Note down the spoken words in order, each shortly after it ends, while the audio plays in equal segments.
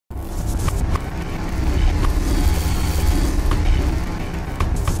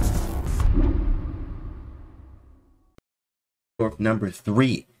number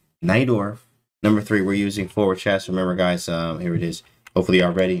 3. Najdorf number 3. We're using forward chess. Remember, guys, here it is. Hopefully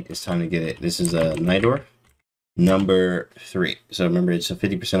y'all ready. It's time to get it. This is Najdorf number 3. So remember, it's a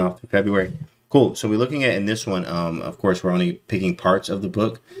 50% off through February. Cool. So we're looking at in this one, of course, we're only picking parts of the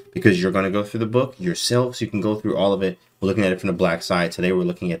book because you're going to go through the book yourself, so you can go through all of it. We're looking at it from the black side. Today we're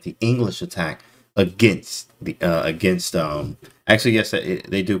looking at the English attack against the actually, yes,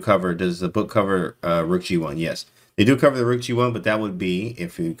 they do cover. Does the book cover Rook G1? Yes, they do cover the Rook G1, but that would be,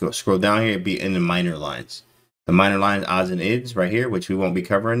 if you go scroll down here, it'd be in the minor lines. The minor lines, odds and ids right here, which we won't be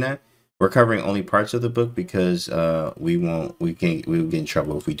covering that. We're covering only parts of the book because we will get in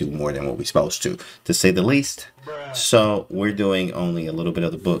trouble if we do more than what we're supposed to say the least. So we're doing only a little bit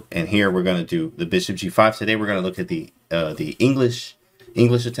of the book, and here we're going to do the Bishop G5. Today we're going to look at the English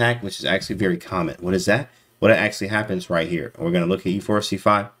attack, which is actually very common. What is that? What actually happens right here? We're going to look at E4,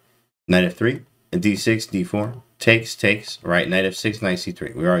 C5, Knight F3, and D6, D4, takes, right? Knight F6, Knight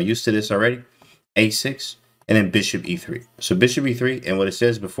C3. We are used to this already. A6. And then Bishop E3. So Bishop E3, and what it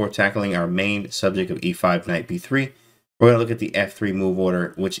says before tackling our main subject of E5, Knight B3, we're going to look at the F3 move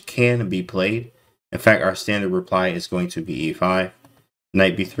order, which can be played. In fact, our standard reply is going to be E5,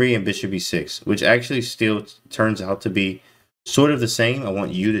 Knight B3, and Bishop E6, which actually still turns out to be sort of the same. I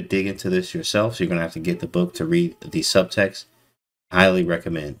want you to dig into this yourself, so you're going to have to get the book to read the subtext. Highly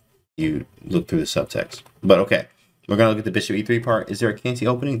recommend you look through the subtext. But okay, we're going to look at the Bishop E3 part. Is there a Canty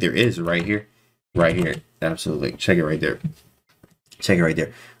opening? There is right here. Right here. Absolutely. Check it right there. Check it right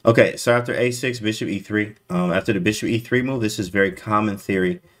there. Okay, so after A6, Bishop E3. After the Bishop E3 move, this is very common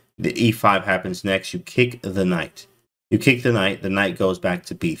theory. The E5 happens next. You kick the knight. You kick the knight goes back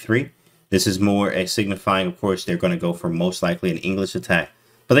to B3. This is more a signifying, of course, they're going to go for most likely an English attack.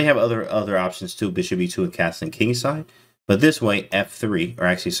 But they have other options too, Bishop E2 and castling kingside. But this way, F3, or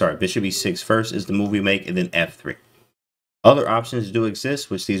actually, sorry, Bishop E6 first is the move we make, and then F3. Other options do exist,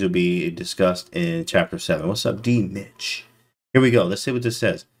 which these will be discussed in Chapter 7. What's up, D. Mitch? Here we go. Let's see what this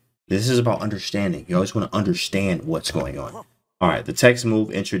says. This is about understanding. You always want to understand what's going on. All right, the text move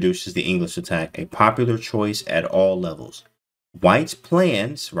introduces the English attack, a popular choice at all levels. White's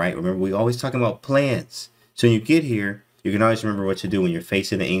plans, right? Remember, we always talking about plans. So when you get here, you can always remember what to do when you're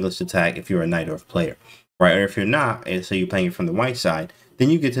facing the English attack if you're a Najdorf player, right? Or if you're not, and so you're playing from the white side,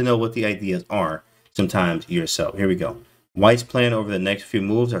 then you get to know what the ideas are sometimes yourself. Here we go. White's plan over the next few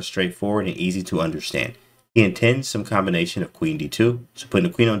moves are straightforward and easy to understand. He intends some combination of queen d2, so putting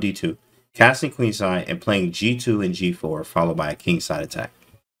the queen on d2, castling queenside, and playing g2 and g4, followed by a kingside attack.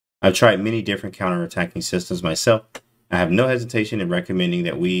 I've tried many different counter-attacking systems myself. I have no hesitation in recommending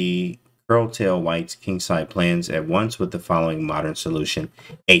that we curtail White's kingside plans at once with the following modern solution,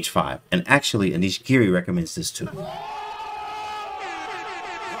 h5. And actually, Anish Giri recommends this too.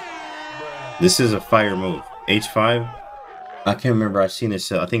 This is a fire move. h5. I can't remember. I've seen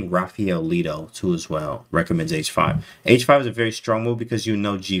this. I think Rafael Lido too as well recommends h5. h5 is a very strong move because you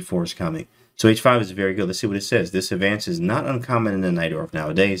know g4 is coming. So h5 is very good. Let's see what it says. This advance is not uncommon in the Najdorf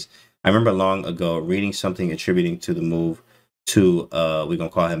nowadays. I remember long ago reading something attributing to the move to we're gonna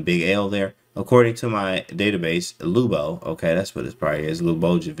call him Big L there. According to my database, Lubo. Okay, that's what this probably is.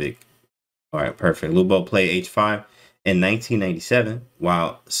 Lubojevic. All right, perfect. Lubo played h5 in 1997,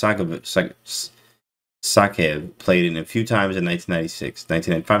 while Sakev played it a few times in 1996,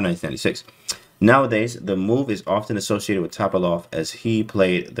 1995, 1996. Nowadays, the move is often associated with Topalov as he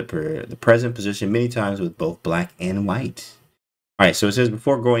played the present position many times with both black and white. All right, so it says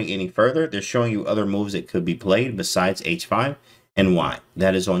before going any further, they're showing you other moves that could be played besides h5 and why.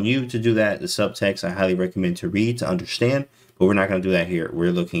 That is on you to do that. The subtext I highly recommend to read to understand, but we're not going to do that here.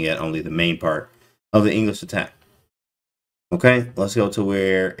 We're looking at only the main part of the English attack. Okay, let's go to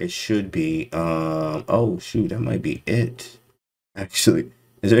where it should be. Oh, shoot, that might be it. Actually,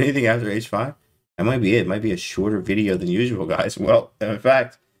 is there anything after h5? That might be it. It might be a shorter video than usual, guys. Well, in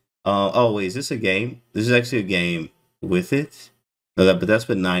fact, oh, wait, is this a game? This is actually a game with it. No, but that's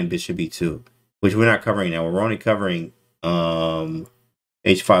with 9 Bishop E2, which we're not covering now. We're only covering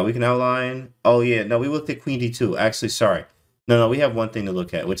h5. We can outline. Oh, yeah, no, we looked at Queen D2. Actually, sorry. No, we have one thing to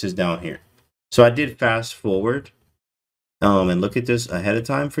look at, which is down here. So I did fast forward. And look at this ahead of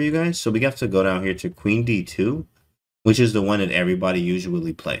time for you guys. So we have to go down here to Queen D2, which is the one that everybody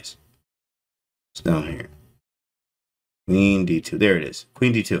usually plays. It's down here. Queen D2. There it is.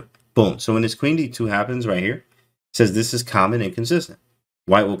 Queen D2. Boom. So when this Queen D2 happens right here, it says this is common and consistent.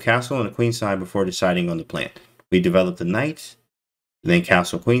 White will castle on the queen side before deciding on the plan. We develop the knight, then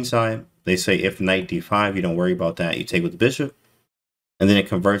castle queen side. They say if knight D5, you don't worry about that. You take with the bishop. And then it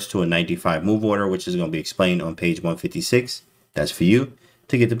converts to a knight d5 move order, which is going to be explained on page 156. That's for you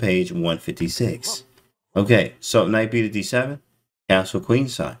to get to page 156. Okay, so knight b to d7. Castle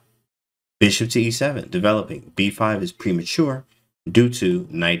queenside. Bishop to e7, developing. b5 is premature due to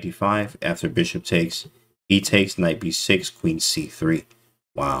knight d5 after bishop takes. E takes, knight b6, queen c3.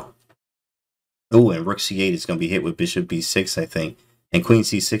 Wow. Oh, and rook c8 is going to be hit with bishop b6, I think. And queen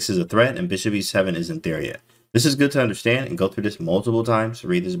c6 is a threat, and bishop e7 isn't there yet. This is good to understand and go through this multiple times.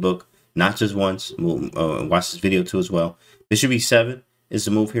 Read this book, not just once. Watch this video too as well. Bishop e7 is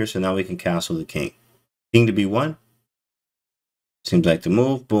the move here, so now we can castle the king. King to b1. Seems like the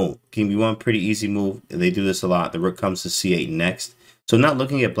move. Boom. King b1, pretty easy move. They do this a lot. The rook comes to c8 next. So not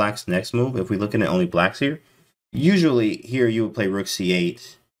looking at black's next move. If we're looking at only black's here, usually here you would play rook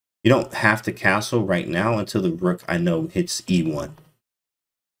c8. You don't have to castle right now until the rook, I know, hits e1.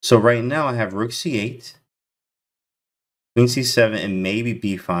 So right now I have rook c8, queen c7, and maybe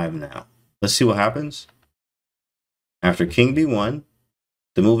b5 now. Let's see what happens. After king b1,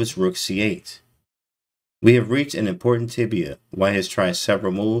 the move is rook c8. We have reached an important tibia. White has tried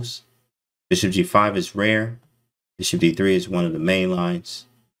several moves. Bishop g5 is rare. Bishop d3 is one of the main lines.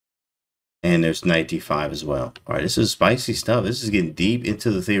 And there's knight d5 as well. All right, this is spicy stuff. This is getting deep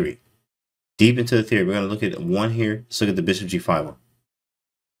into the theory. Deep into the theory. We're going to look at one here. Let's look at the bishop g5 one.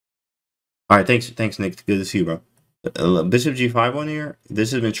 All right, thanks, Nick. Good to see you, bro. Bishop g5 one here.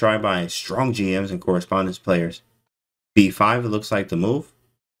 This has been tried by strong GMs and correspondence players. b5, it looks like the move.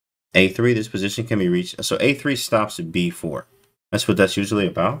 a3, this position can be reached. So a3 stops at b4. That's what that's usually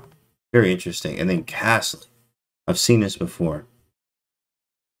about. Very interesting. And then castling. I've seen this before.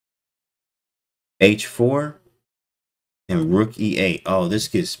 h4 and rook e8. Oh, this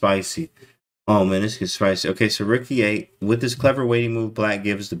gets spicy. Oh, man, this gets spicy. Okay, so rook e8. With this clever waiting move, black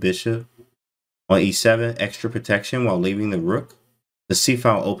gives the bishop on e7 extra protection while leaving the rook. The c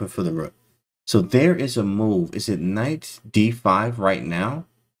file open for the rook. So there is a move. Is it knight d5 right now?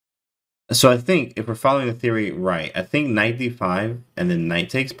 So I think if we're following the theory right, I think knight d5 and then knight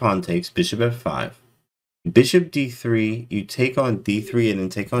takes, pawn takes, bishop f5. Bishop d3, you take on d3 and then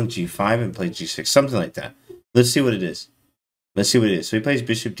take on g5 and play g6, something like that. Let's see what it is. Let's see what it is. So he plays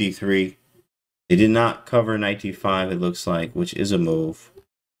bishop d3. They did not cover knight d5, it looks like, which is a move.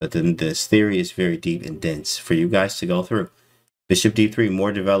 But then this theory is very deep and dense for you guys to go through. Bishop d3,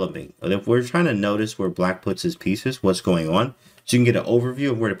 more developing. But if we're trying to notice where black puts his pieces, what's going on, so you can get an overview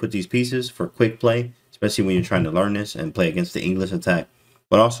of where to put these pieces for quick play, especially when you're trying to learn this and play against the English attack,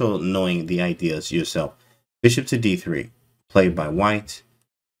 but also knowing the ideas yourself. Bishop to d3, played by white.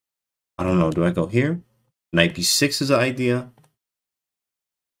 I don't know, do I go here? Knight b6 is the idea.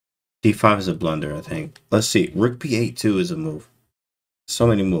 d5 is a blunder, I think. Let's see, rook b8 too is a move. So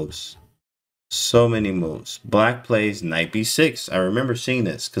many moves. So many moves. Black plays knight b6. I remember seeing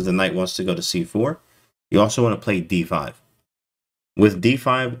this because the knight wants to go to c4. You also want to play d5. With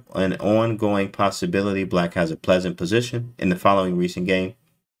d5 an ongoing possibility, black has a pleasant position. In the following recent game,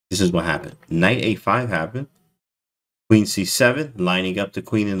 this is what happened. Knight a5 happened. Queen c7, lining up the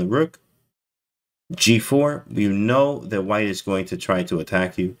queen and the rook. g4, you know that white is going to try to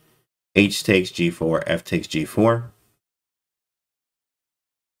attack you. H takes g4, f takes g4.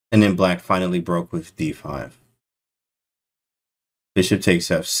 And then black finally broke with d5. Bishop takes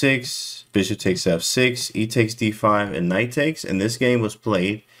f6, bishop takes f6, e takes d5, and knight takes. And this game was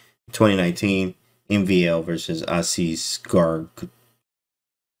played in 2019 MVL versus Assis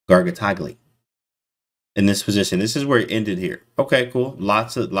Gargatagli. In this position, this is where it ended here. Okay, cool. Lot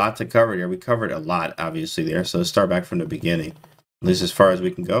to cover there. We covered a lot, obviously, there. So let's start back from the beginning. At least as far as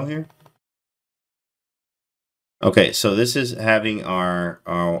we can go here. Okay, so this is having our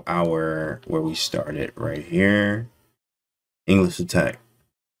where we started right here. English attack.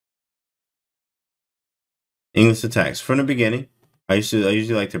 English attacks from the beginning. I usually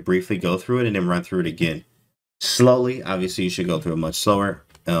like to briefly go through it and then run through it again slowly. Obviously, you should go through it much slower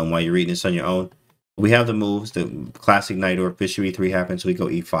while you're reading this on your own. We have the moves. The classic Najdorf bishop e3 happens. We go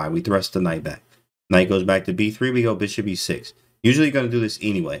e5. We thrust the knight back. Knight goes back to b3. We go bishop e6. Usually you're going to do this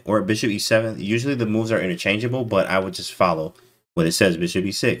anyway. Or bishop e7. Usually the moves are interchangeable, but I would just follow what it says, bishop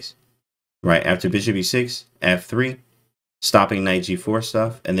e6. Right, after bishop e6, f3, stopping knight g4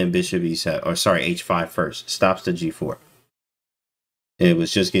 stuff, and then bishop e7, or sorry, h5 first. Stops the g4. It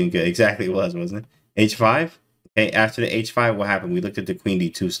was just getting good. Exactly it was, wasn't it? h5. Okay, after the h5, what happened? We looked at the queen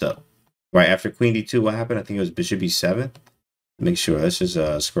d2 stuff. Right, after queen d2, what happened? I think it was bishop e7. Make sure. Let's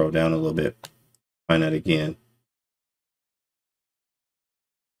just scroll down a little bit. Find that again.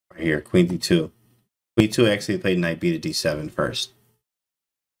 Right here, queen d2. Queen d2 actually played knight b to d7 first.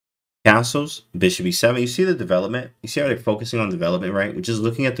 Castles, bishop e7. You see the development? You see how they're focusing on development, right? We're just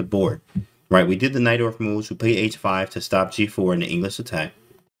looking at the board. Right, we did the Najdorf moves. We played h5 to stop g4 in the English attack.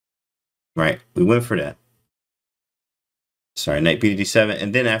 Right, we went for that. Sorry, knight b to d7,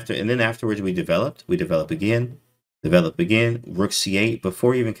 and then afterwards we develop again, rook c8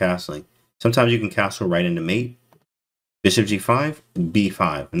 before even castling. Sometimes you can castle right into mate. Bishop g5,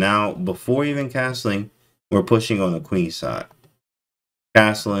 b5. Now, before even castling, we're pushing on the queen side.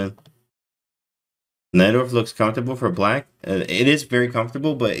 Castling. Najdorf looks comfortable for black. It is very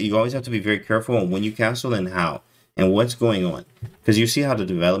comfortable, but you always have to be very careful on when you castle and how and what's going on. Because you see how the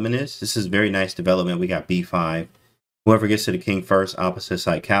development is. This is very nice development. We got b5. Whoever gets to the king first, opposite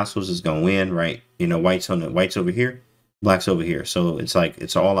side castles is going to win, right? You know, white's over here, black's over here. So it's like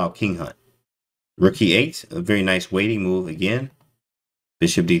it's all out king hunt. Rook e8, a very nice waiting move again.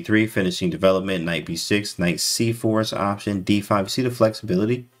 Bishop d3, finishing development. Knight b6, knight c4 is option. d5. See the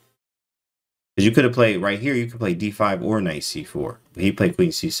flexibility? Because you could have played right here, you could play d5 or knight c4. But he played queen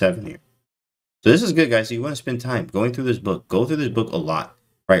c7 here. So this is good, guys. So you want to spend time going through this book. Go through this book a lot,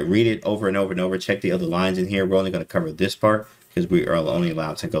 right? Read it over and over and over. Check the other lines in here. We're only going to cover this part because we are only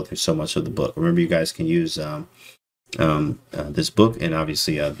allowed to go through so much of the book. Remember, you guys can use this book and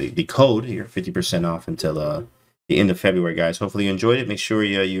obviously the code here, 50% off until the end of February, guys. Hopefully you enjoyed it. Make sure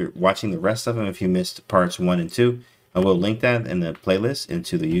you're watching the rest of them if you missed parts 1 and 2. I will link that in the playlist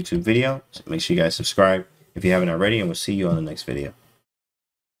into the YouTube video. So make sure you guys subscribe if you haven't already, and we'll see you on the next video.